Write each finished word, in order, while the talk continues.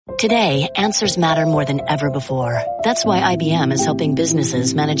Today, answers matter more than ever before. That's why IBM is helping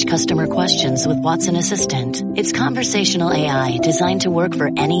businesses manage customer questions with Watson Assistant. It's conversational AI designed to work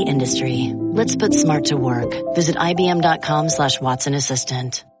for any industry. Let's put smart to work. Visit IBM.com/Watson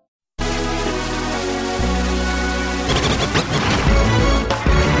Assistant.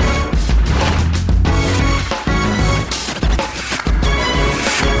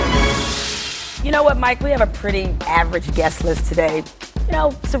 You know what, Mike? We have a pretty average guest list today. You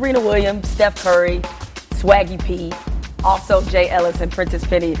know, Serena Williams, Steph Curry, Swaggy P, also Ellis and Prentice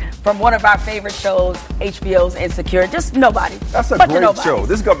from one of our favorite shows, HBO's Insecure. Just nobody. That's a great show.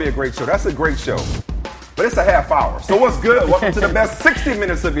 This is going to be a great show. That's a great show. But it's a half hour. So what's good? Welcome to the best 60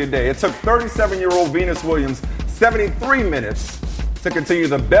 minutes of your day. It took 37-year-old Venus Williams 73 minutes to continue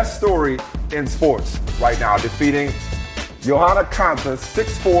the best story in sports right now, defeating Johanna Konta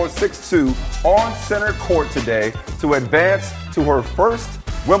 6-4, 6-2 on center court today to advance to her first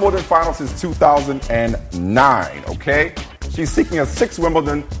Wimbledon final since 2009, okay? She's seeking a sixth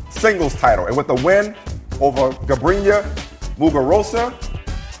Wimbledon singles title. And with the win over Gabriela Muguruza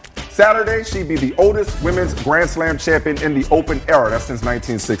Saturday, she'd be the oldest women's Grand Slam champion in the Open era. That's since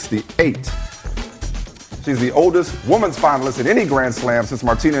 1968. She's the oldest women's finalist in any Grand Slam since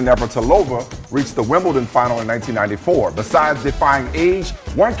Martina Navratilova reached the Wimbledon final in 1994. Besides defying age,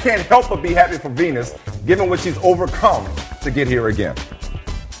 one can't help but be happy for Venus, given what she's overcome to get here again.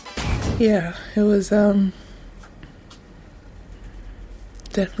 Yeah, it was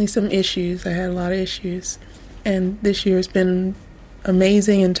definitely some issues. I had a lot of issues. And this year has been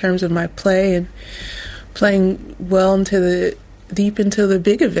amazing in terms of my play and playing well deep into the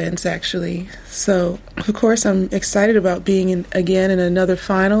big events, actually. So, of course, I'm excited about being again in another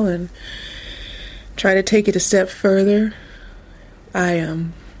final and try to take it a step further.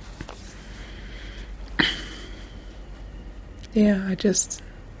 I'm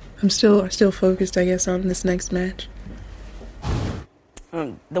still focused, I guess, on this next match.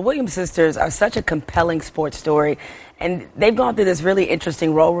 The Williams sisters are such a compelling sports story, and they've gone through this really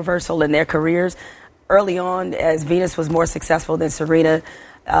interesting role reversal in their careers. Early on, as Venus was more successful than Serena,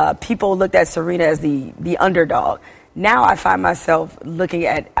 people looked at Serena as the underdog. Now I find myself looking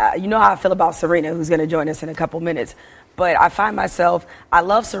at, you know how I feel about Serena, who's going to join us in a couple minutes. But I find myself, I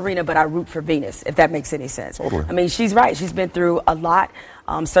love Serena, but I root for Venus, if that makes any sense. Totally. I mean, she's right. She's been through a lot.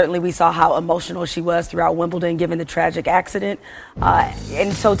 Certainly we saw how emotional she was throughout Wimbledon, given the tragic accident.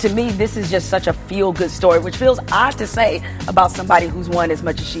 And so to me, this is just such a feel-good story, which feels odd to say about somebody who's won as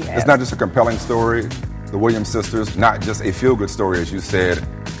much as she has. It's not just a compelling story. The Williams sisters, not just a feel-good story, as you said.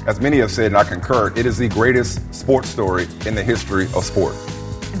 As many have said, and I concur, it is the greatest sports story in the history of sport.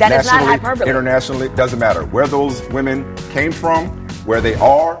 That is not hyperbole. Internationally, doesn't matter. Where those women came from, where they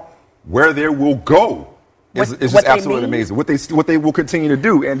are, where they will go. It's just absolutely amazing. What they will continue to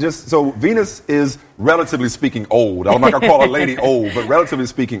do. And just so Venus is, relatively speaking, old. I'm not going to call a lady old, but relatively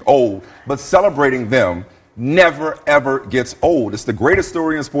speaking old. But celebrating them never, ever gets old. It's the greatest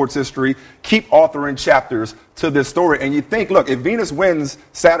story in sports history. Keep authoring chapters to this story. And you think, look, if Venus wins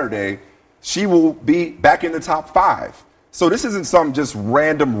Saturday, she will be back in the top 5. So this isn't some just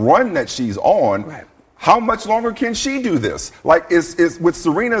random run that she's on. Right. How much longer can she do this? Like, is with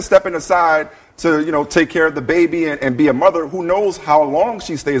Serena stepping aside to, take care of the baby and be a mother, who knows how long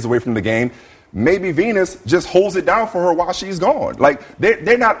she stays away from the game? Maybe Venus just holds it down for her while she's gone. Like,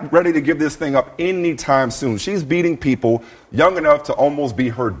 they're not ready to give this thing up anytime soon. She's beating people young enough to almost be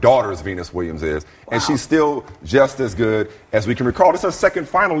her daughter's, Venus Williams is. Wow. And she's still just as good as we can recall. This is her second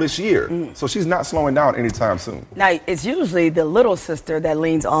final this year. So she's not slowing down anytime soon. Now, it's usually the little sister that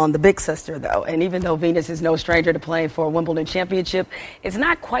leans on the big sister, though. And even though Venus is no stranger to playing for a Wimbledon championship, it's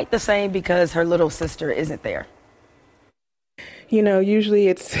not quite the same because her little sister isn't there. Usually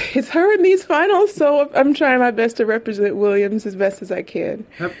it's her in these finals, so I'm trying my best to represent Williams as best as I can.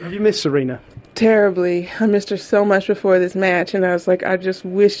 Have you missed Serena? Terribly. I missed her so much before this match, and I was like, I just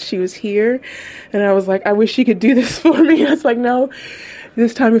wish she was here. And I was like, I wish she could do this for me. I was like, no,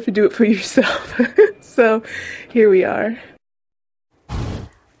 this time you have to do it for yourself. So here we are.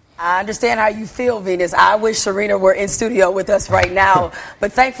 I understand how you feel, Venus. I wish Serena were in studio with us right now,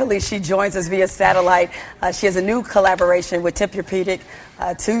 but thankfully she joins us via satellite. She has a new collaboration with Tempur-Pedic,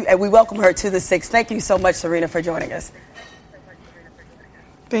 and we welcome her to the 6. Thank you so much, Serena, for joining us.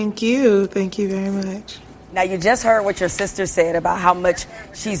 Thank you. Thank you very much. Now, you just heard what your sister said about how much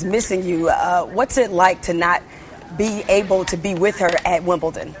she's missing you. What's it like to not be able to be with her at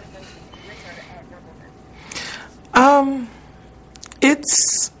Wimbledon?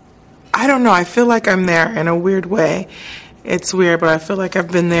 I don't know. I feel like I'm there in a weird way. It's weird, but I feel like I've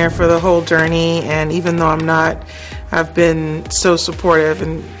been there for the whole journey. And even though I'm not, I've been so supportive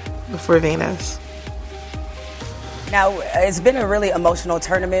and for Venus. Now, it's been a really emotional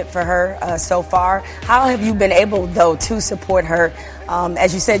tournament for her so far. How have you been able, though, to support her?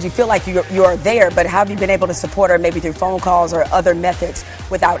 As you said, you feel like you're there, but how have you been able to support her maybe through phone calls or other methods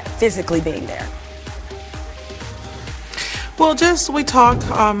without physically being there? Well, we talk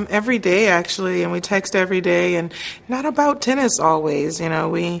every day, actually, and we text every day, and not about tennis always.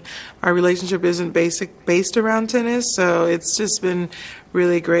 Our relationship isn't based around tennis, so it's just been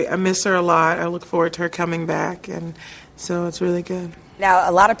really great. I miss her a lot. I look forward to her coming back, and so it's really good. Now,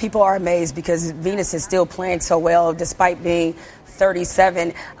 a lot of people are amazed because Venus is still playing so well despite being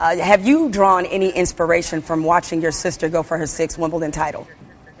 37. Have you drawn any inspiration from watching your sister go for her 6th Wimbledon title?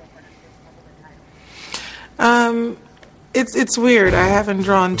 It's weird. I haven't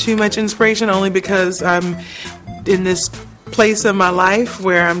drawn too much inspiration only because I'm in this place in my life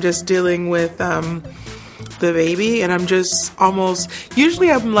where I'm just dealing with the baby, and I'm just usually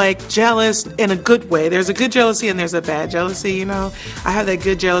I'm like jealous in a good way. There's a good jealousy and there's a bad jealousy, I have that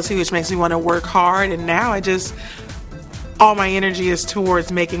good jealousy which makes me want to work hard, and now all my energy is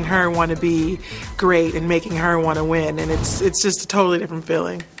towards making her want to be great and making her want to win, and it's just a totally different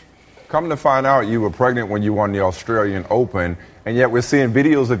feeling. Come to find out, you were pregnant when you won the Australian Open, and yet we're seeing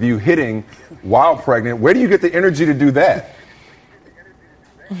videos of you hitting while pregnant. Where do you get the energy to do that?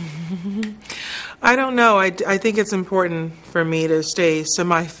 I don't know. I think it's important for me to stay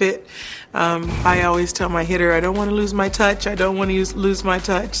semi-fit. I always tell my hitter, I don't want to lose my touch. I don't want to lose my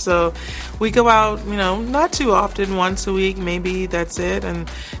touch. So we go out, not too often, once a week, maybe that's it, and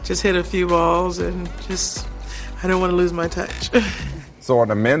just hit a few balls, and I don't want to lose my touch. So on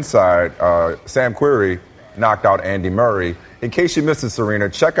the men's side, Sam Querrey knocked out Andy Murray. In case you missed it, Serena,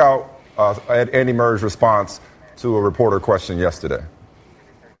 check out Andy Murray's response to a reporter question yesterday.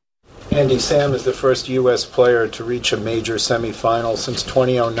 Andy, Sam is the first U.S. player to reach a major semifinal since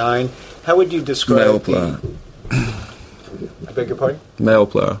 2009. How would you describe male player? I beg your pardon? Male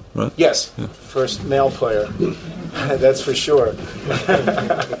player, right? Yes, yeah. First male player. That's for sure.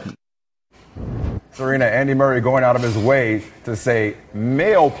 Serena, Andy Murray going out of his way to say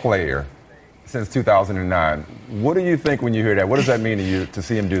male player since 2009. What do you think when you hear that? What does that mean to you to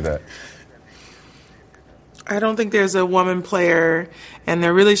see him do that? I don't think there's a woman player, and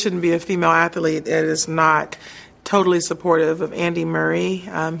there really shouldn't be a female athlete that is not totally supportive of Andy Murray.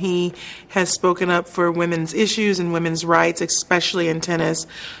 He has spoken up for women's issues and women's rights, especially in tennis,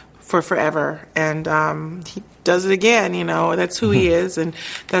 for forever. And he does it again, that's who he is, and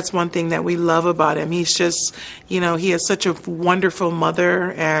that's one thing that we love about him. He's just, he has such a wonderful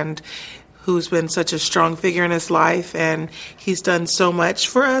mother and who's been such a strong figure in his life, and he's done so much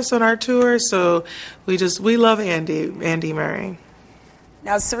for us on our tour, so we love Andy Murray.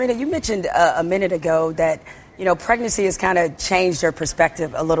 Now, Serena, you mentioned a minute ago that, pregnancy has kind of changed your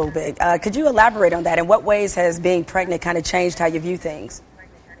perspective a little bit. Could you elaborate on that? In what ways has being pregnant kind of changed how you view things?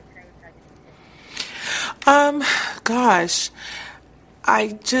 Gosh,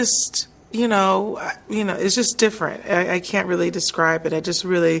 I just, it's just different. I can't really describe it. I just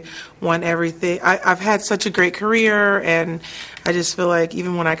really want everything. I've had such a great career, and I just feel like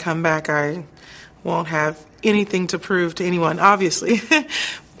even when I come back, I won't have anything to prove to anyone, obviously.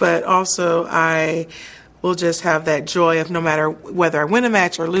 But also, I will just have that joy of no matter whether I win a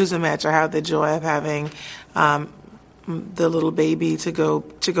match or lose a match, I have the joy of having the little baby to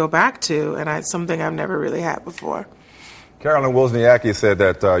go back to, and it's something I've never really had before. Carolyn Wozniacki said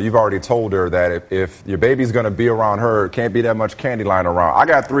that you've already told her that if your baby's going to be around her, it can't be that much candy lying around. I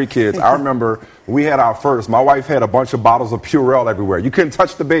got 3 kids. I remember we had our first. My wife had a bunch of bottles of Purell everywhere. You couldn't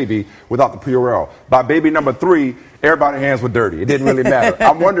touch the baby without the Purell. By baby number 3, everybody's hands were dirty. It didn't really matter.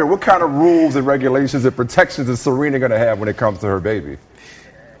 I'm wondering what kind of rules and regulations and protections is Serena going to have when it comes to her baby?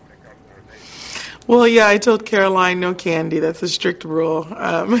 Well, yeah, I told Caroline no candy. That's a strict rule.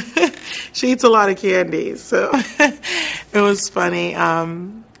 She eats a lot of candy, so it was funny. Yeah,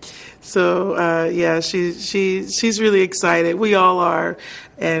 she's really excited. We all are,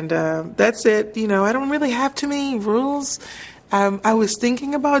 and that's it. I don't really have too many rules. I was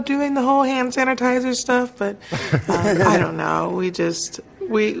thinking about doing the whole hand sanitizer stuff, but I don't know.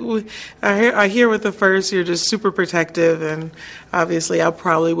 I hear with the first, you're just super protective, and obviously I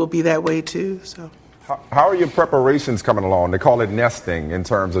probably will be that way too. So. How are your preparations coming along? They call it nesting in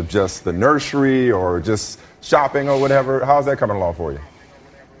terms of just the nursery or just shopping or whatever. How's that coming along for you?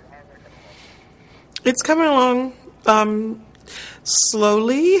 It's coming along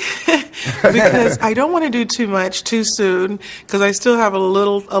slowly because I don't want to do too much too soon because I still have a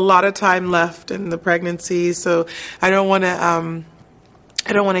lot of time left in the pregnancy. So I don't want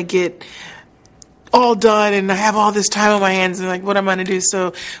to get all done and I have all this time on my hands and like what I'm going to do.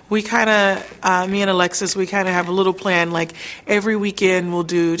 So we kind of, me and Alexis, we kind of have a little plan. Like every weekend we'll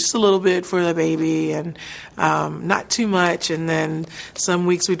do just a little bit for the baby and not too much. And then some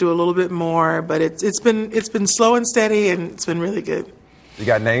weeks we do a little bit more. But it's been slow and steady and it's been really good. You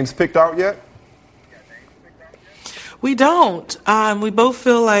got names picked out yet? We don't. We both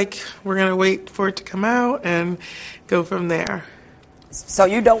feel like we're going to wait for it to come out and go from there. So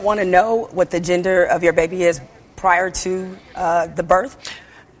you don't want to know what the gender of your baby is prior to the birth?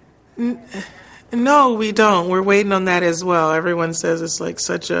 No, we don't. We're waiting on that as well. Everyone says it's like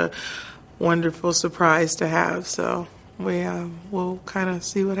such a wonderful surprise to have. So we'll kind of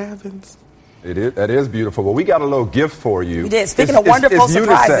see what happens. That is beautiful. Well, we got a little gift for you. We did. Speaking of wonderful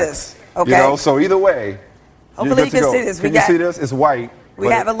surprises. Unisex, okay. You know, so either way. Hopefully you can see this. Can you see this? It's white. We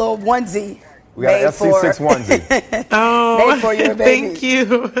have a little onesie. We got an SC6 onesie. Made for your baby. Thank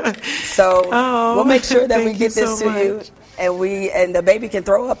you. So we'll make sure that we get this to you. And the baby can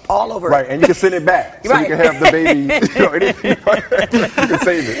throw up all over it. Right, and you can send it back. So you can have the baby, anything, you can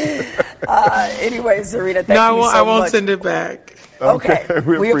save it. Anyway, Serena, thank you so much. I won't send it back. Okay,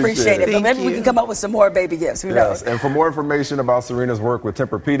 we appreciate it. But maybe we can come up with some more baby gifts. Who knows? And for more information about Serena's work with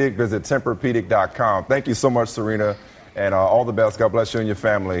Tempur-Pedic, visit Tempur-Pedic.com. Thank you so much, Serena, and all the best. God bless you and your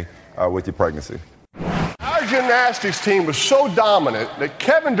family with your pregnancy. Our gymnastics team was so dominant that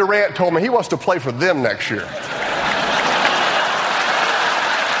Kevin Durant told me he wants to play for them next year.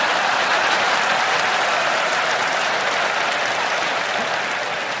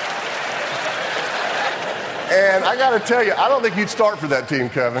 And I got to tell you, I don't think you'd start for that team,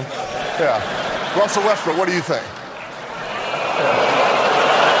 Kevin. Yeah. Russell Westbrook, what do you think?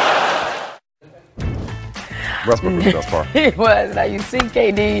 Westbrook was the best part. It was. Now, you see,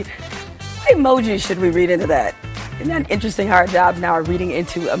 KD, what emojis should we read into that? Isn't that interesting how our jobs now are reading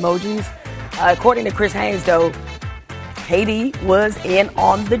into emojis? According to Chris Haynes, though, KD was in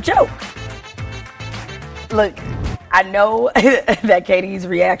on the joke. Look, I know that KD's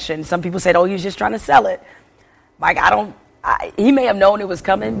reaction, some people said, oh, he was just trying to sell it. Like, he may have known it was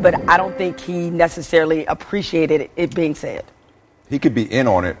coming, but I don't think he necessarily appreciated it being said. He could be in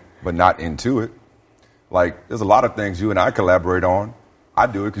on it, but not into it. Like, there's a lot of things you and I collaborate on. I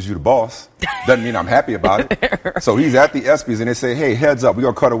do it because you're the boss. Doesn't mean I'm happy about it. So he's at the ESPYs, and they say, hey, heads up, we're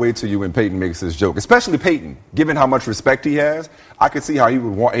going to cut away to you when Peyton makes this joke. Especially Peyton, given how much respect he has, I could see how he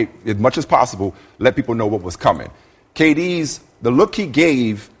would want, as much as possible, let people know what was coming. The look he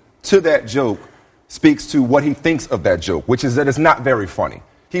gave to that joke speaks to what he thinks of that joke, which is that it's not very funny.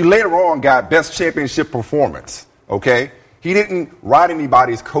 He later on got best championship performance, okay? He didn't ride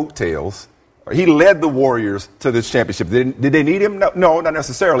anybody's coattails. He led the Warriors to this championship. Did they need him? No, not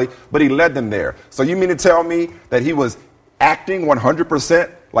necessarily, but he led them there. So you mean to tell me that he was acting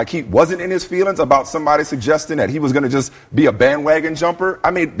 100% like he wasn't in his feelings about somebody suggesting that he was going to just be a bandwagon jumper?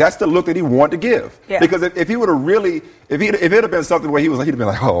 I mean, that's the look that he wanted to give. Yeah. Because if he would have really, if it had been something where he'd have been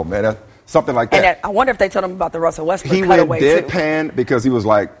like, oh, man, something like that. And I wonder if they told him about the Russell Westbrook he cutaway, too. He went deadpan because he was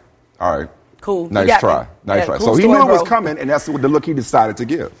like, all right, cool. Nice try. Nice try. Cool so he knew it was coming, and that's the look he decided to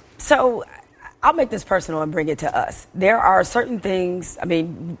give. So I'll make this personal and bring it to us. There are certain things, I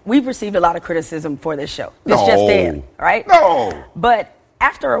mean, we've received a lot of criticism for this show. It's just in, right? No. But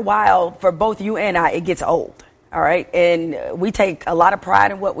after a while, for both you and I, it gets old, all right? And we take a lot of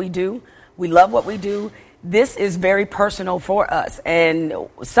pride in what we do. We love what we do. This is very personal for us. And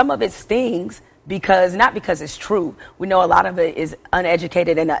some of it stings not because it's true. We know a lot of it is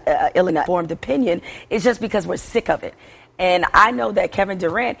uneducated and ill-informed opinion. It's just because we're sick of it. And I know that Kevin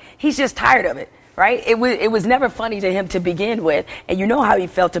Durant, he's just tired of it, right? It was never funny to him to begin with. And you know how he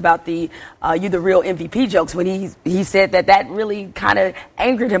felt about the "you the real MVP" jokes when he said that really kind of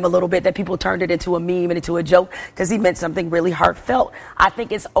angered him a little bit, that people turned it into a meme and into a joke because he meant something really heartfelt. I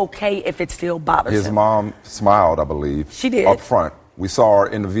think it's okay if it still bothers him. His mom smiled, I believe. She did. Up front. We saw her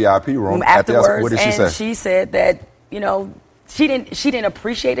in the VIP room afterwards. What did she say? And she said that, she didn't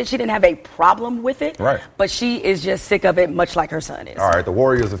appreciate it. She didn't have a problem with it. Right. But she is just sick of it, much like her son is. All right. The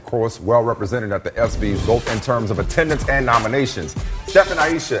Warriors, of course, well represented at the ESPYs, both in terms of attendance and nominations. Steph and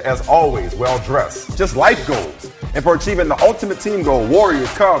Aisha, as always, well dressed. Just life goals. And for achieving the ultimate team goal, Warriors,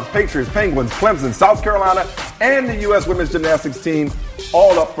 Cubs, Patriots, Penguins, Clemson, South Carolina, and the U.S. women's gymnastics team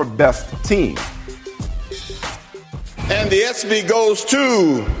all up for best team. And the ESPY goes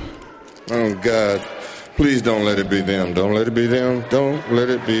to, oh, God, please don't let it be them. Don't let it be them. Don't let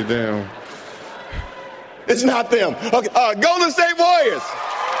it be them. It's not them. Okay, Golden State Warriors.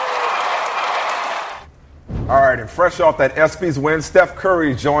 All right, and fresh off that ESPYs win, Steph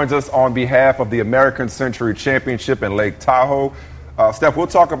Curry joins us on behalf of the American Century Championship in Lake Tahoe. Steph, we'll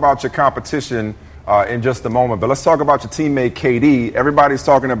talk about your competition in just a moment. But let's talk about your teammate KD. Everybody's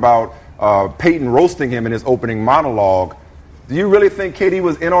talking about Peyton roasting him in his opening monologue. Do you really think KD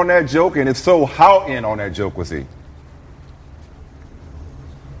was in on that joke? And if so, how in on that joke was he?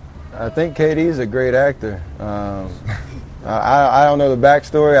 I think KD's a great actor. I don't know the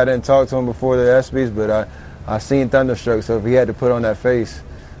backstory. I didn't talk to him before the ESPYs, but I seen Thunderstruck, so if he had to put on that face,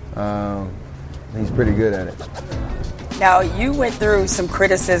 he's pretty good at it. Now, you went through some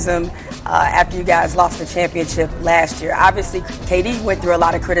criticism after you guys lost the championship last year. Obviously, KD went through a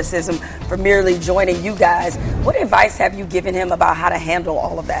lot of criticism for merely joining you guys. What advice have you given him about how to handle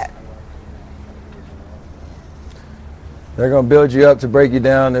all of that? They're going to build you up to break you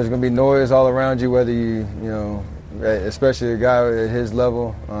down. There's going to be noise all around you, whether you know, especially a guy at his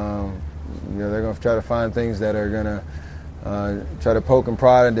level. They're going to try to find things that are going to try to poke and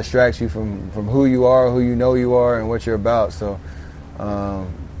prod and distract you from who you are, who you know you are, and what you're about. So I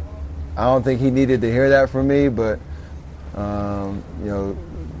don't think he needed to hear that from me, but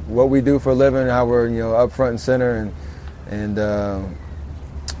what we do for a living, how we're up front and center and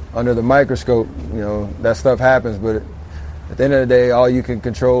under the microscope, that stuff happens. But at the end of the day, all you can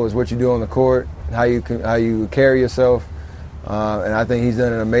control is what you do on the court, how you carry yourself, and I think he's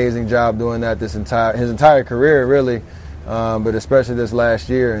done an amazing job doing that his entire career, really, but especially this last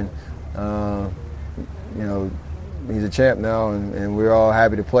year. And he's a champ now, and we're all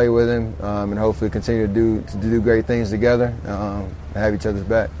happy to play with him, and hopefully continue to do great things together, and have each other's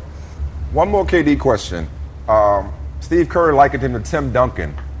back. One more KD question. Steve Curry likened him to Tim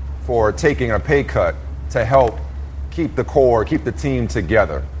Duncan for taking a pay cut to help keep the core, keep the team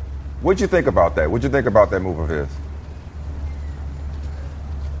together. What'd you think about that? What'd you think about that move of his?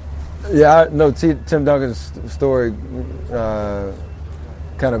 Yeah, I know Tim Duncan's story kind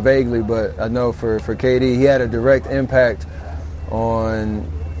of vaguely, but I know for KD, he had a direct impact on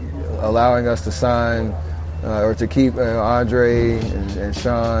allowing us to sign or to keep Andre and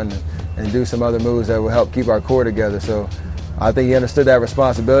Sean and do some other moves that will help keep our core together. So I think he understood that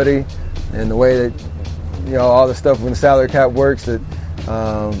responsibility and the way that all the stuff when the salary cap works,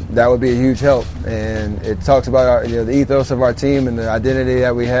 that would be a huge help. And it talks about the ethos of our team and the identity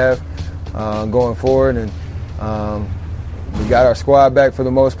that we have going forward. And we got our squad back for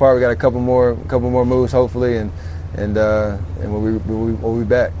the most part. We got a couple more moves hopefully, and we'll be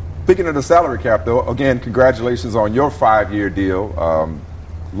back. Speaking of the salary cap, though, again, congratulations on your 5-year deal.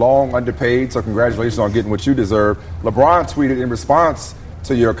 Long underpaid, so congratulations on getting what you deserve. LeBron tweeted in response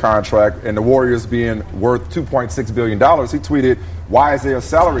to your contract and the Warriors being worth $2.6 billion. He tweeted, "Why is there a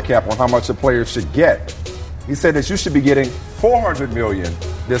salary cap on how much a player should get?" He said that you should be getting $400 million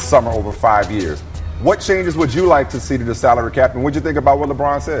this summer over 5 years. What changes would you like to see to the salary cap, and what do you think about what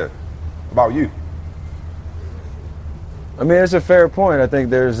LeBron said about you? I mean, it's a fair point. I think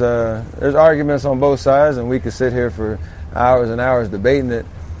there's arguments on both sides, and we could sit here for hours and hours debating it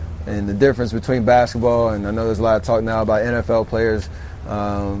and the difference between basketball, and I know there's a lot of talk now about NFL players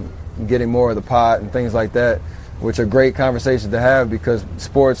getting more of the pot and things like that, which are great conversations to have because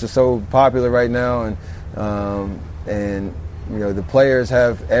sports are so popular right now, and the players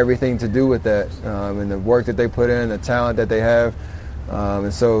have everything to do with that, and the work that they put in, the talent that they have,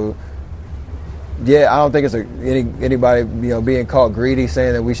 and so. Yeah, I don't think it's anybody being called greedy,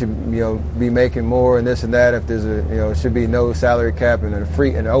 saying that we should be making more and this and that. If there's should be no salary cap and a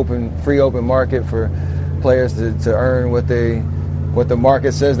free open market for players to earn what the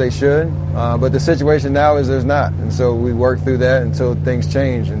market says they should. But the situation now is there's not, and so we work through that until things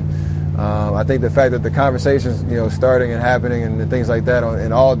change. And I think the fact that the conversations starting and happening and things like that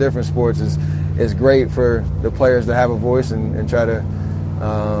in all different sports is great for the players to have a voice and try to.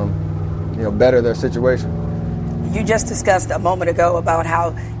 Better their situation. You just discussed a moment ago about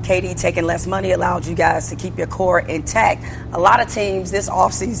how KD taking less money allowed you guys to keep your core intact. A lot of teams this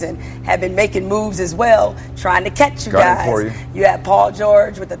offseason have been making moves as well, trying to catch you guys. For you. You had Paul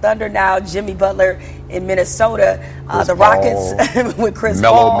George with the Thunder now, Jimmy Butler in Minnesota, the Rockets with Chris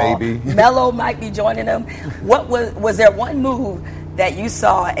Paul. Maybe. Melo might be joining them. What was there one move that you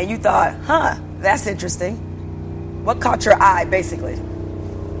saw and you thought, that's interesting? What caught your eye, basically?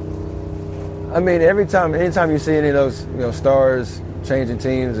 I mean, anytime you see any of those stars changing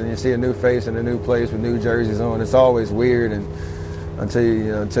teams and you see a new face in a new place with new jerseys on, it's always weird and until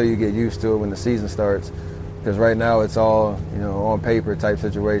you get used to it when the season starts. Because right now it's all on paper type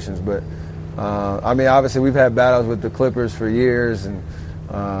situations. But I mean, obviously we've had battles with the Clippers for years, and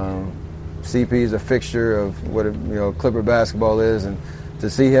CP is a fixture of what Clipper basketball is, and to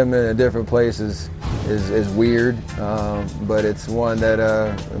see him in a different place is weird, but it's one that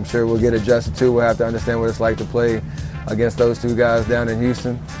I'm sure we'll get adjusted to. We'll have to understand what it's like to play against those two guys down in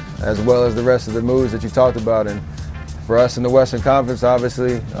Houston. as well as the rest of the moves that you talked about. And for us in the Western Conference,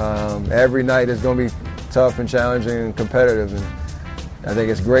 obviously, every night is going to be tough and challenging and competitive. And I think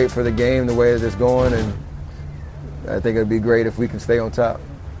it's great for the game the way that it's going, and I think it'd be great if we can stay on top.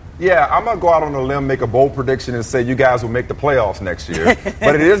 Yeah, I'm going to go out on a limb, make a bold prediction, and say you guys will make the playoffs next year.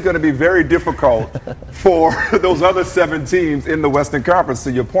 But it is going to be very difficult for those other 7 teams in the Western Conference,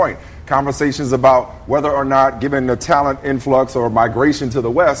 to your point. Conversations about whether or not, given the talent influx or migration to the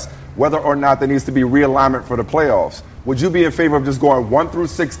West, whether or not there needs to be realignment for the playoffs. Would you be in favor of just going 1 through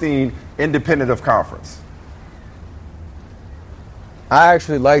 16 independent of conference? I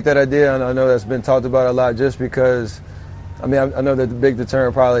actually like that idea, and I know that's been talked about a lot just because – I mean, I know that the big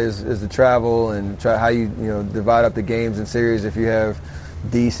deterrent probably is the travel and how you divide up the games and series if you have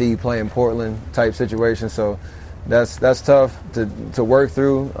DC playing Portland type situation. So that's tough to work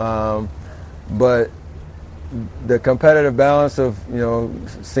through. But the competitive balance of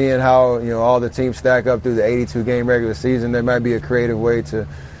seeing how all the teams stack up through the 82 game regular season, there might be a creative way to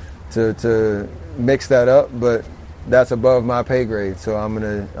mix that up. But that's above my pay grade. So I'm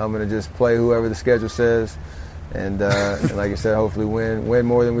gonna just play whoever the schedule says. And like I said, hopefully win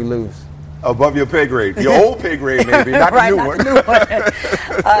more than we lose. Above your pay grade. Your old pay grade, maybe, not the new one. The new one.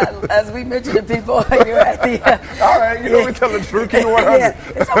 As we mentioned to people, you're at the... All right, we tell the truth. Keep it 100. Yeah,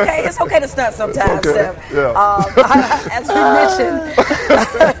 it's okay. It's okay to stunt sometimes, okay. Steph. Yeah.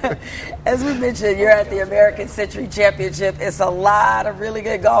 As we mentioned, you're at the American Century Championship. It's a lot of really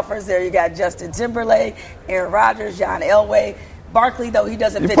good golfers there. You got Justin Timberlake, Aaron Rodgers, John Elway. Barkley, though, he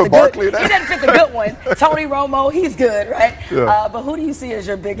doesn't fit the good. He doesn't fit the good one. Tony Romo, he's good, right? Yeah. But who do you see as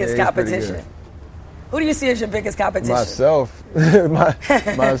your biggest competition? Who do you see as your biggest competition? Myself.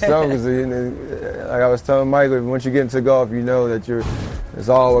 Myself is, like I was telling Michael, once you get into golf, you know that it's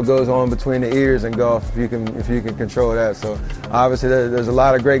all what goes on between the ears in golf if you can control that. So obviously there's a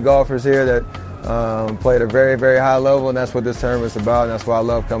lot of great golfers here that play at a very, very high level, and that's what this tournament's about, and that's why I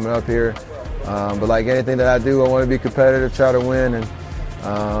love coming up here. But like anything that I do, I want to be competitive, try to win, and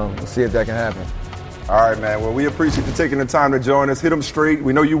we'll see if that can happen. All right, man. Well, we appreciate you taking the time to join us. Hit them straight.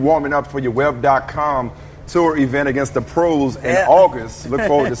 We know you warming up for your Web.com tour event against the pros in August. Look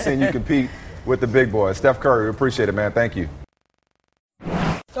forward to seeing you compete with the big boys. Steph Curry, we appreciate it, man. Thank you.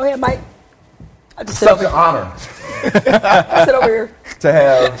 Go ahead, Mike. Such an honor. Sit over here. To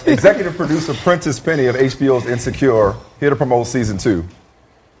have executive producer Prentice Penny of HBO's Insecure here to promote season 2.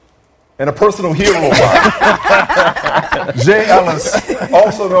 And a personal hero of mine, Jay Ellis,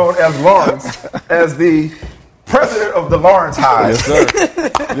 also known as Lawrence, as the president of the Lawrence Hive. Yes, sir.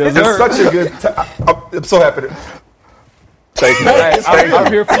 Yes, sir. It's such a good I'm so happy to. Thank you. Hey,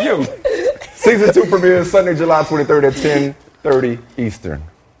 I'm here for you. Season 2 premieres Sunday, July 23rd at 10:30 Eastern.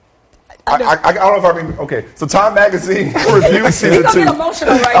 I don't know if I mean, okay. So Time Magazine reviewed season 2. You're getting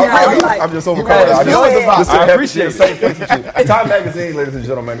emotional right now. I'm just overcome. I appreciate it. Time Magazine, ladies and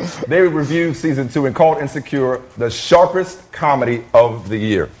gentlemen, they reviewed season 2 and called Insecure the sharpest comedy of the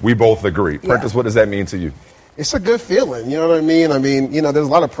year. We both agree. Prentice, what does that mean to you? It's a good feeling, you know what I mean? I mean, there's a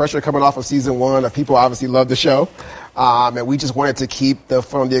lot of pressure coming off of season 1. People obviously love the show. And we just wanted to keep the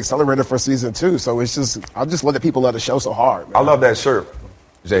foot on the accelerator for season 2. So I just love that people love the show so hard, man. I love that shirt.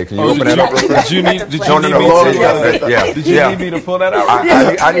 Jay, can you open that up real quick? Did you need me to pull that out?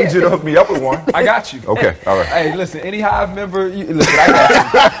 I need you to hook me up with one. I got you. Okay, all right. Hey, listen, any Hive member, I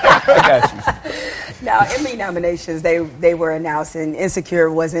got you. Now, Emmy nominations, they were announced, and Insecure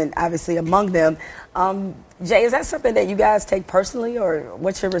wasn't obviously among them. Jay, is that something that you guys take personally, or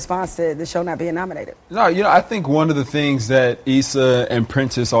what's your response to the show not being nominated? No, I think one of the things that Issa and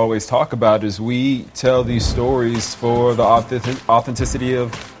Prentice always talk about is we tell these stories for the authenticity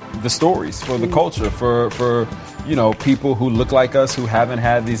of the stories, for the culture, for people who look like us, who haven't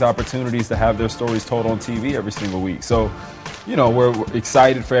had these opportunities to have their stories told on TV every single week. So, we're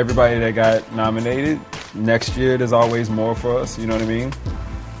excited for everybody that got nominated. Next year, there's always more for us, you know what I mean?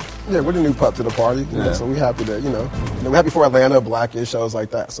 Yeah, we're the new pup to the party, so we're happy that, we're happy for Atlanta, Blackish, shows like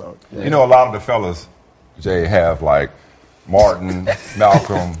that. So a lot of the fellas, Jay, have like Martin,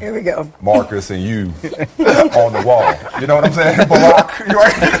 Malcolm, here we go, Marcus, and you on the wall. You know what I'm saying? Barack, you know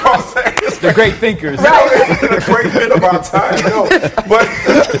what I'm saying? They're great thinkers. Right. They're a great bit of our time, But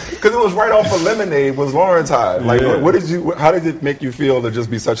because it was right off of Lemonade was Lawrence Hive. Like, how did it make you feel to just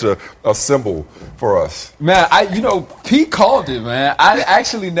be such a symbol for us? Man, Pete called it, man. I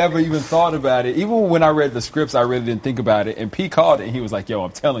actually never even thought about it. Even when I read the scripts, I really didn't think about it. And Pete called it, and he was like, yo,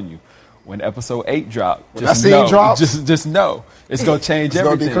 I'm telling you. When episode 8 dropped, just know it's gonna change everything. It's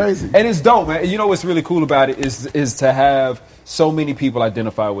gonna be crazy, and it's dope, man. And what's really cool about it is to have so many people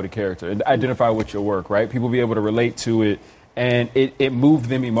identify with a character and identify with your work, right? People be able to relate to it And it moved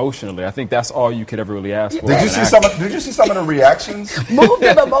them emotionally. I think that's all you could ever really ask for. Did you see some of the reactions? Moved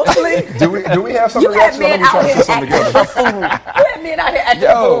them emotionally? Do we have some reactions? You had men out here acting a fool. You had men out here acting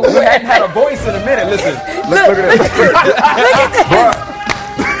a fool. We hadn't had a voice in a minute. Listen. Look at this.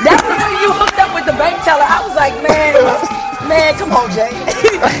 That's when you hooked up with the bank teller. I was like, man, come on, Jay.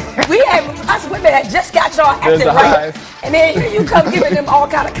 Us women had just got y'all acting right. And then here you come giving them all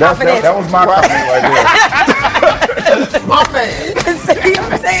kind of confidence. That was my comment right there. My man. See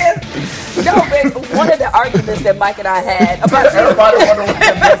what I'm saying? No, but one of the arguments that Mike and I had about one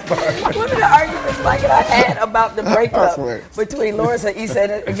of the arguments Mike and I had about the breakup between Lawrence and Issa,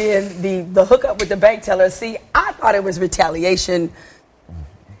 and again the hookup with the bank teller. See, I thought it was retaliation.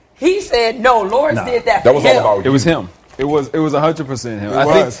 He said no. Lawrence did that. That was all about you. It was him. It was 100% him.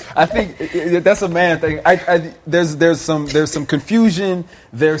 I think that's a man thing. There's some confusion.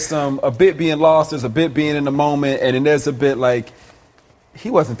 There's a bit being lost. There's a bit being in the moment, and then there's a bit like he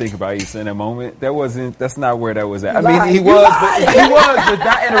wasn't thinking about Issa in that moment. That's not where that was at. I mean, he was, but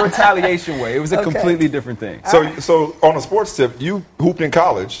not in a retaliation way. It was a completely different thing. So on a sports tip, you hooped in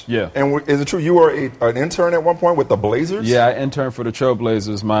college. Yeah. And is it true you were an intern at one point with the Blazers? Yeah, I interned for the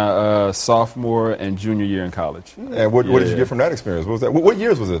Trailblazers my sophomore and junior year in college. And what did you get from that experience? What was that? What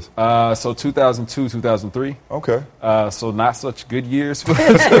years was this? So 2002, 2003. Okay. So not such good years.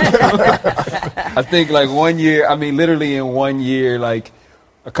 I think like 1 year, I mean, literally in 1 year, like,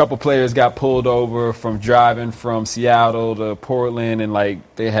 a couple players got pulled over from driving from Seattle to Portland, and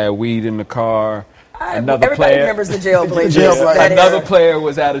like they had weed in the car. Everybody remembers the jail Blazers. Another player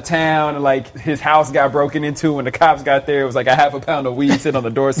was out of town, and like his house got broken into. When the cops got there, it was like a half a pound of weed sitting on the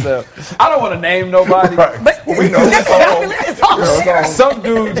doorstep. I don't want to name nobody, but we know it's all there. Some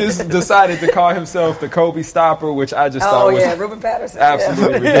dude just decided to call himself the Kobe Stopper, which I just thought was Ruben Patterson.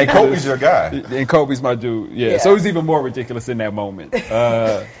 Absolutely ridiculous. And Kobe's your guy. And Kobe's my dude. Yeah. So it was even more ridiculous in that moment.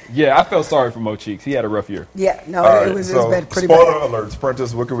 I felt sorry for Mo Cheeks. He had a rough year. Yeah, no, it was pretty spoiler bad. alerts.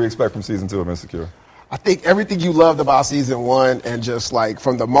 Prentice, what can we expect from season 2 of Insecure? I think everything you loved about season 1, and just like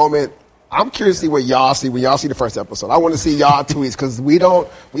from the moment, I'm curious to see what y'all see when y'all see the first episode. I want to see y'all tweets because we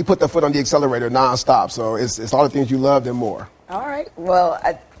put the foot on the accelerator nonstop. So it's all the things you loved and more. All right. Well,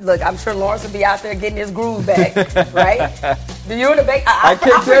 look, I'm sure Lawrence will be out there getting his groove back, right? You and the bank. I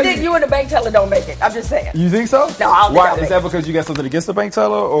predict you and the bank teller don't make it. I'm just saying. You think so? No, I don't Why? think Is that because you got something against the bank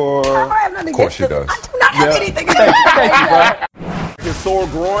teller, or? I don't have nothing against Of course she does. I do not have anything against Thank you, bro. His sore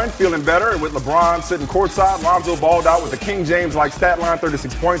groin, feeling better, and with LeBron sitting courtside, Lonzo balled out with the King James-like stat line,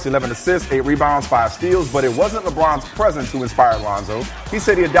 36 points, 11 assists, 8 rebounds, 5 steals, but it wasn't LeBron's presence who inspired Lonzo. He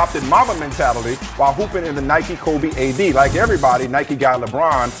said he adopted Mamba mentality while hooping in the Nike Kobe AD. Like everybody, Nike guy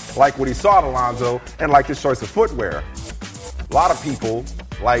LeBron liked what he saw at Lonzo and liked his choice of footwear. A lot of people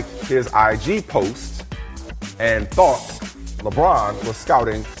liked his IG post and thought LeBron was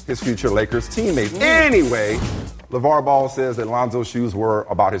scouting his future Lakers teammates. Anyway, LeVar Ball says that Lonzo's shoes were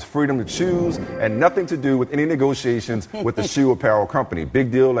about his freedom to choose and nothing to do with any negotiations with the shoe apparel company.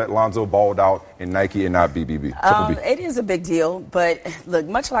 Big deal that Lonzo balled out in Nike and not BBB. It is a big deal, but look,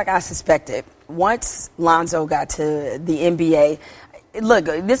 much like I suspected, once Lonzo got to the NBA, look,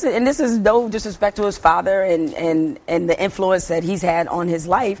 this is no disrespect to his father and the influence that he's had on his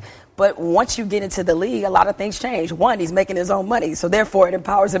life. But once you get into the league, a lot of things change. One, he's making his own money, so therefore it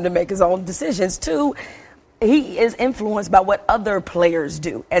empowers him to make his own decisions. Two, he is influenced by what other players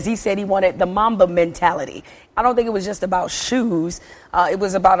do. As he said, he wanted the Mamba mentality. I don't think it was just about shoes. It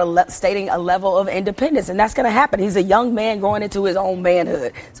was about stating a level of independence, and that's going to happen. He's a young man going into his own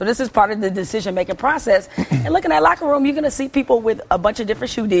manhood. So this is part of the decision-making process. And look in that locker room, you're going to see people with a bunch of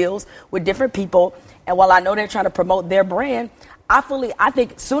different shoe deals with different people. And while I know they're trying to promote their brand, I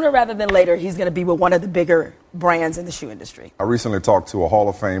think sooner rather than later, he's going to be with one of the bigger brands in the shoe industry. I recently talked to a Hall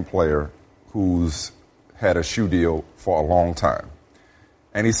of Fame player who's had a shoe deal for a long time.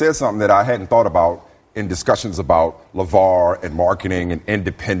 And he said something that I hadn't thought about in discussions about LeVar and marketing and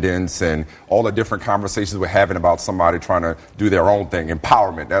independence and all the different conversations we're having about somebody trying to do their own thing,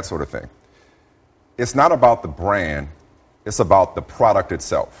 empowerment, that sort of thing. It's not about the brand. It's about the product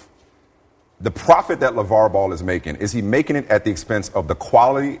itself. The profit that LeVar Ball is making, is he making it at the expense of the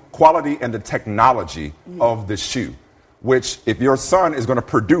quality and the technology of the shoe? Which, if your son is going to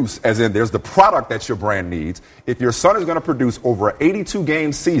produce, as in there's the product that your brand needs, if your son is going to produce over an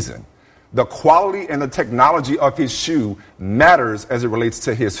 82-game season, the quality and the technology of his shoe matters as it relates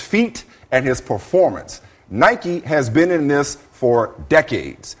to his feet and his performance. Nike has been in this for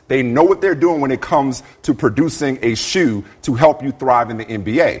decades. They know what they're doing when it comes to producing a shoe to help you thrive in the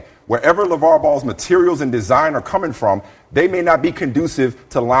NBA. Wherever LeVar Ball's materials and design are coming from, they may not be conducive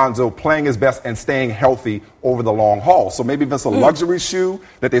to Lonzo playing his best and staying healthy over the long haul. So maybe if it's a luxury shoe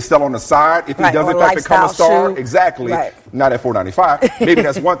that they sell on the side, if he does in fact become a star, exactly, not at $495, maybe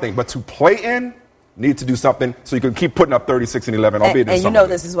that's one thing. But to play in, need to do something so you can keep putting up 36 and 11. And you know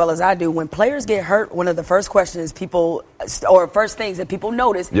this as well as I do. When players get hurt, one of the first questions first things that people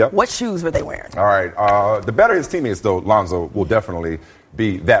notice, what shoes were they wearing? All right. The better his teammates, though, Lonzo will definitely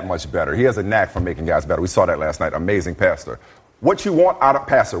be that much better. He has a knack for making guys better. We saw that last night. Amazing passer. What you want out of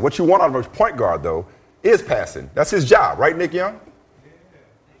a point guard, though, is passing. That's his job, right, Nick Young?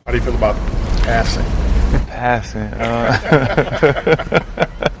 How do you feel about passing?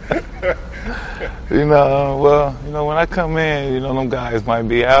 When I come in, them guys might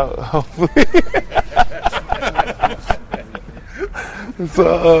be out, hopefully.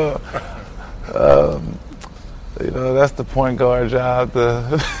 That's the point guard job.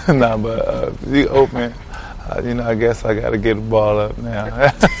 Be open. I guess I got to get the ball up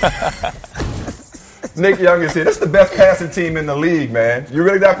now. Nick Young is here. This is the best passing team in the league, man. You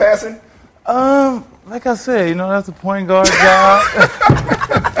really not passing? Like I said, that's the point guard job.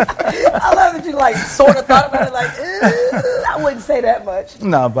 I love that you sort of thought about it I wouldn't say that much.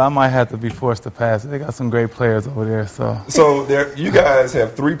 No, but I might have to be forced to pass it. They got some great players over there. So you guys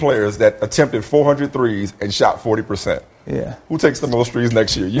have 3 players that attempted 400 threes and shot 40%. Yeah. Who takes the most threes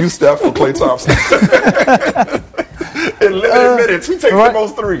next year? You, Steph, or Klay Thompson? In limited minutes, who takes the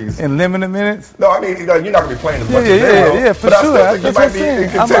most threes? In limited minutes? No, I mean, you're not going to be playing as much as Yeah, for sure. I still think you might be in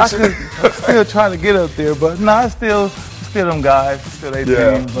contention. I'm still trying to get up there, but I still them guys, still they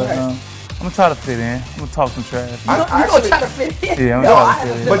team. But I'm going to try to fit in. I'm going to talk some trash. You're going to try to fit in? Yeah, I'm going to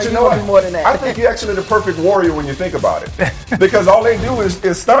fit in. But you know what? More than that. I think you're actually the perfect warrior when you think about it. Because all they do is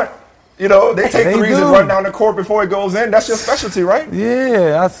stunt. They take threes and run down the court before it goes in. That's your specialty, right?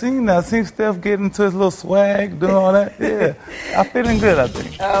 Yeah, I seen that. I seen Steph get into his little swag, doing all that. Yeah, I fit in good, I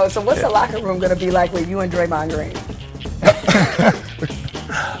think. Oh, so what's the locker room going to be like with you and Draymond Green?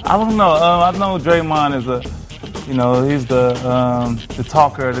 I don't know. I know Draymond is he's the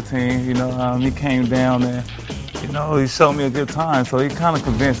talker of the team. He came down and, he showed me a good time. So he kind of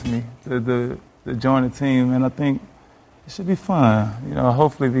convinced me to join the team, and I think it should be fun.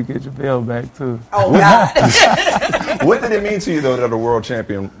 Hopefully we get JaVale back, too. Oh, God. What did it mean to you, though, that a world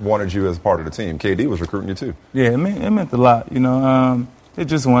champion wanted you as part of the team? KD was recruiting you, too. Yeah, it meant a lot. They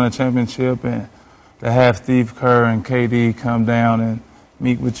just won a championship, and to have Steve Kerr and KD come down and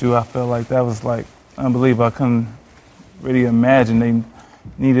meet with you, I felt like that was, unbelievable. I couldn't really imagine they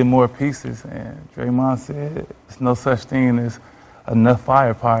needed more pieces. And Draymond said there's no such thing as enough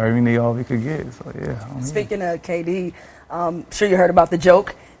firepower. We need all we could get. So, yeah. Speaking of KD, I'm sure you heard about the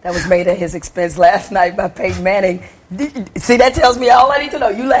joke that was made at his expense last night by Peyton Manning. See, that tells me all I need to know.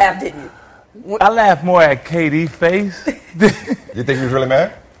 You laughed, didn't you? I laughed more at KD's face. You think he was really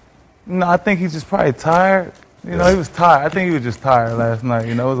mad? No, I think he's just probably tired. He was tired. I think he was just tired last night.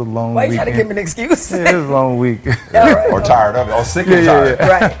 It was a long week. Why you trying to give him an excuse? Yeah, it was a long week. Right. Or tired of it. Or sick and tired.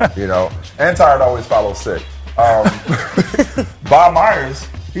 Right. And tired always follows sick. Bob Myers,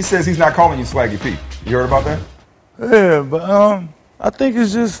 he says he's not calling you Swaggy P. You heard about that? Yeah, but I think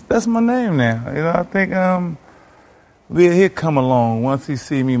it's just, that's my name now. I think he'll come along once he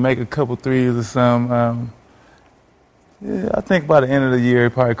see me make a couple threes or something. I think by the end of the year,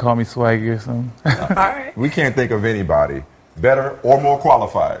 he'll probably call me Swaggy or something. All right. We can't think of anybody better or more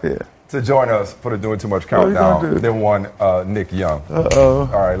qualified to join us for the Doing Too Much Countdown than one Nick Young. Uh-oh.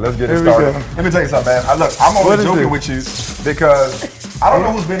 All right, let's get it started. Let me tell you something, man. Look, I'm only joking with you because I don't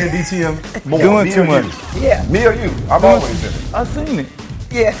know who's been in DTM more. Doing me too or much. You. Yeah. Me or you. I'm always in it. I seen it.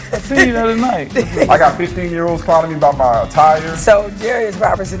 Yeah. I seen you the other night. I got 15-year-olds calling me about my attire. So Jarius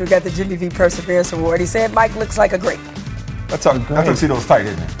Robertson, who got the Jimmy V Perseverance Award, he said Mike looks like a grape. That tuxedo's tight,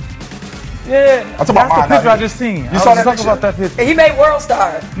 isn't it? Yeah, I'm talking about that's mine. the picture I just seen. You saw that talking picture? about that picture. He made World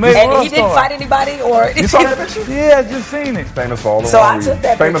Star. And he didn't fight anybody or... You saw that picture? Yeah, I just seen it. Famous for all the So wrong I took reasons.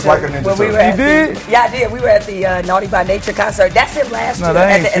 that Famous picture. like a ninja when we turtle. were at You did? Yeah, I did. We were at the Naughty by Nature concert. That's him last year. No, that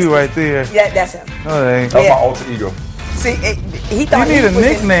at ain't the you SP. right there. Yeah, that's him. No, that ain't. That's my alter ego. See, he thought You need he a was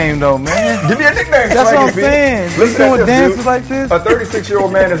nickname, though, man. Give me a nickname. That's Swaggy what I'm P. saying. You Listen doing at this, dances dude. like this? A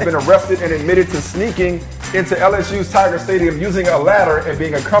 36-year-old man has been arrested and admitted to sneaking into LSU's Tiger Stadium using a ladder and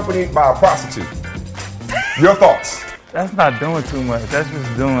being accompanied by a prostitute. Your thoughts? That's not doing too much. That's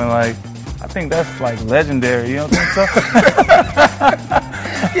just doing I think that's legendary. You don't think so?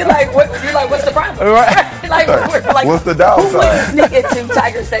 You're like, what's the problem? Right. Like, what's the who downside? would sneak into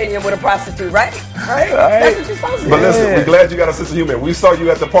Tiger Stadium with a prostitute, right? That's what you're supposed to do. But listen, we're glad you got a sense of humor. We saw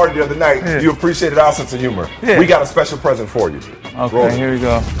you at the party the other night. You appreciated our sense of humor. We got a special present for you. Okay, here we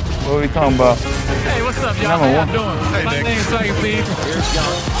go. What are we talking about? Hey, what's up, y'all? How y'all doing? Hey, my name's Swaggy P. Here's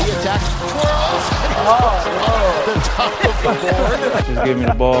Young. He attacks, twirls, and the top of the board. Just give me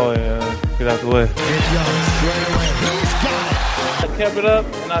the ball and get out the way. Here's Young straight away. He's got it. I kept it up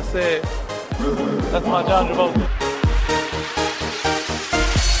and I said, that's my John Travolta.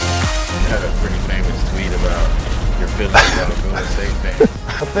 You had a pretty famous tweet about your feelings about a Golden State fan.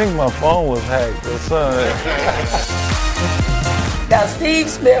 I think my phone was hacked or something. Now, Steve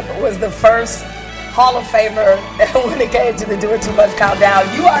Smith was the first Hall of Famer when it came to the Doing Too Much countdown.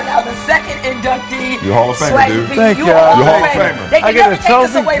 You are now the second inductee. You're Hall of Famer, Swaggy dude. P. Thank You you. are You're Hall of Famer. They I can get never a take trophy.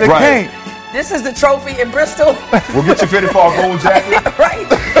 this away They from you. can't. This is the trophy in Bristol. We'll get you fitted for our gold jacket. Right?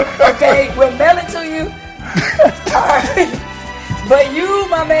 Okay, we'll mail it to you. All right. But you,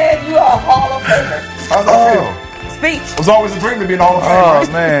 my man, you are a Hall of Famer. How's that feel? Speech. It was always a dream to be in the Hall of Fame.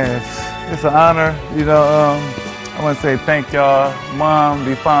 Oh, man. It's an honor. You know, I want to say thank y'all. Mom,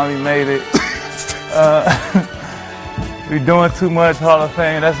 we finally made it. We doing too much Hall of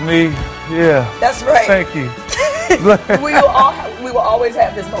Fame. That's me. Yeah. That's right. Thank you. we will always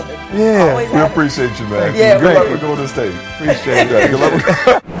have this moment. Yeah. Always We have it. appreciate you, man. Yeah, Good luck we- with Golden State. Appreciate Yeah, it. good luck with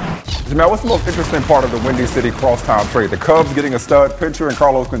Jemele, what's the most interesting part of the Windy City crosstown trade? The Cubs getting a stud pitcher in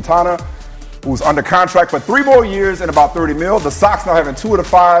Carlos Quintana, who's under contract for 3 more years and about $30 million. The Sox now having 2 of the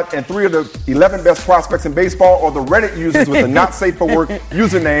 5 and 3 of the 11 best prospects in baseball, or the Reddit users with the not safe for work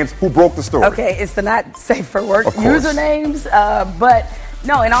usernames who broke the story. Okay, it's the not safe for work Of course. usernames, but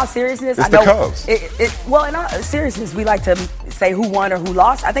no, in all seriousness, It's I know. the Cubs. Well, in all seriousness, we like to say who won or who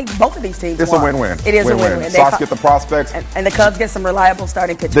lost. I think both of these teams It's won. a win-win. It is a win-win. Sox get the prospects. And the Cubs get some reliable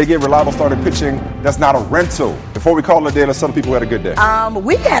starting pitching. They get reliable starting pitching. That's not a rental. Before we call it a day, let's tell the people who had a good day.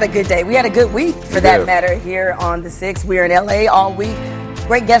 We had a good day. We had a good week, for that matter, here on the 6th. We're in L.A. all week.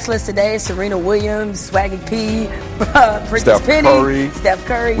 Great guest list today: Serena Williams, Swaggy P, Prentice, Steph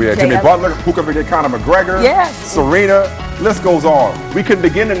Curry. We had Jimmy Butler, Puka Conor McGregor, Yes. Serena. List goes on. We couldn't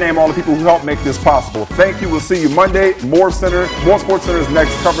begin to name all the people who helped make this possible. Thank you. We'll see you Monday. More Sports Center's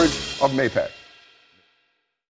next coverage of Maypac.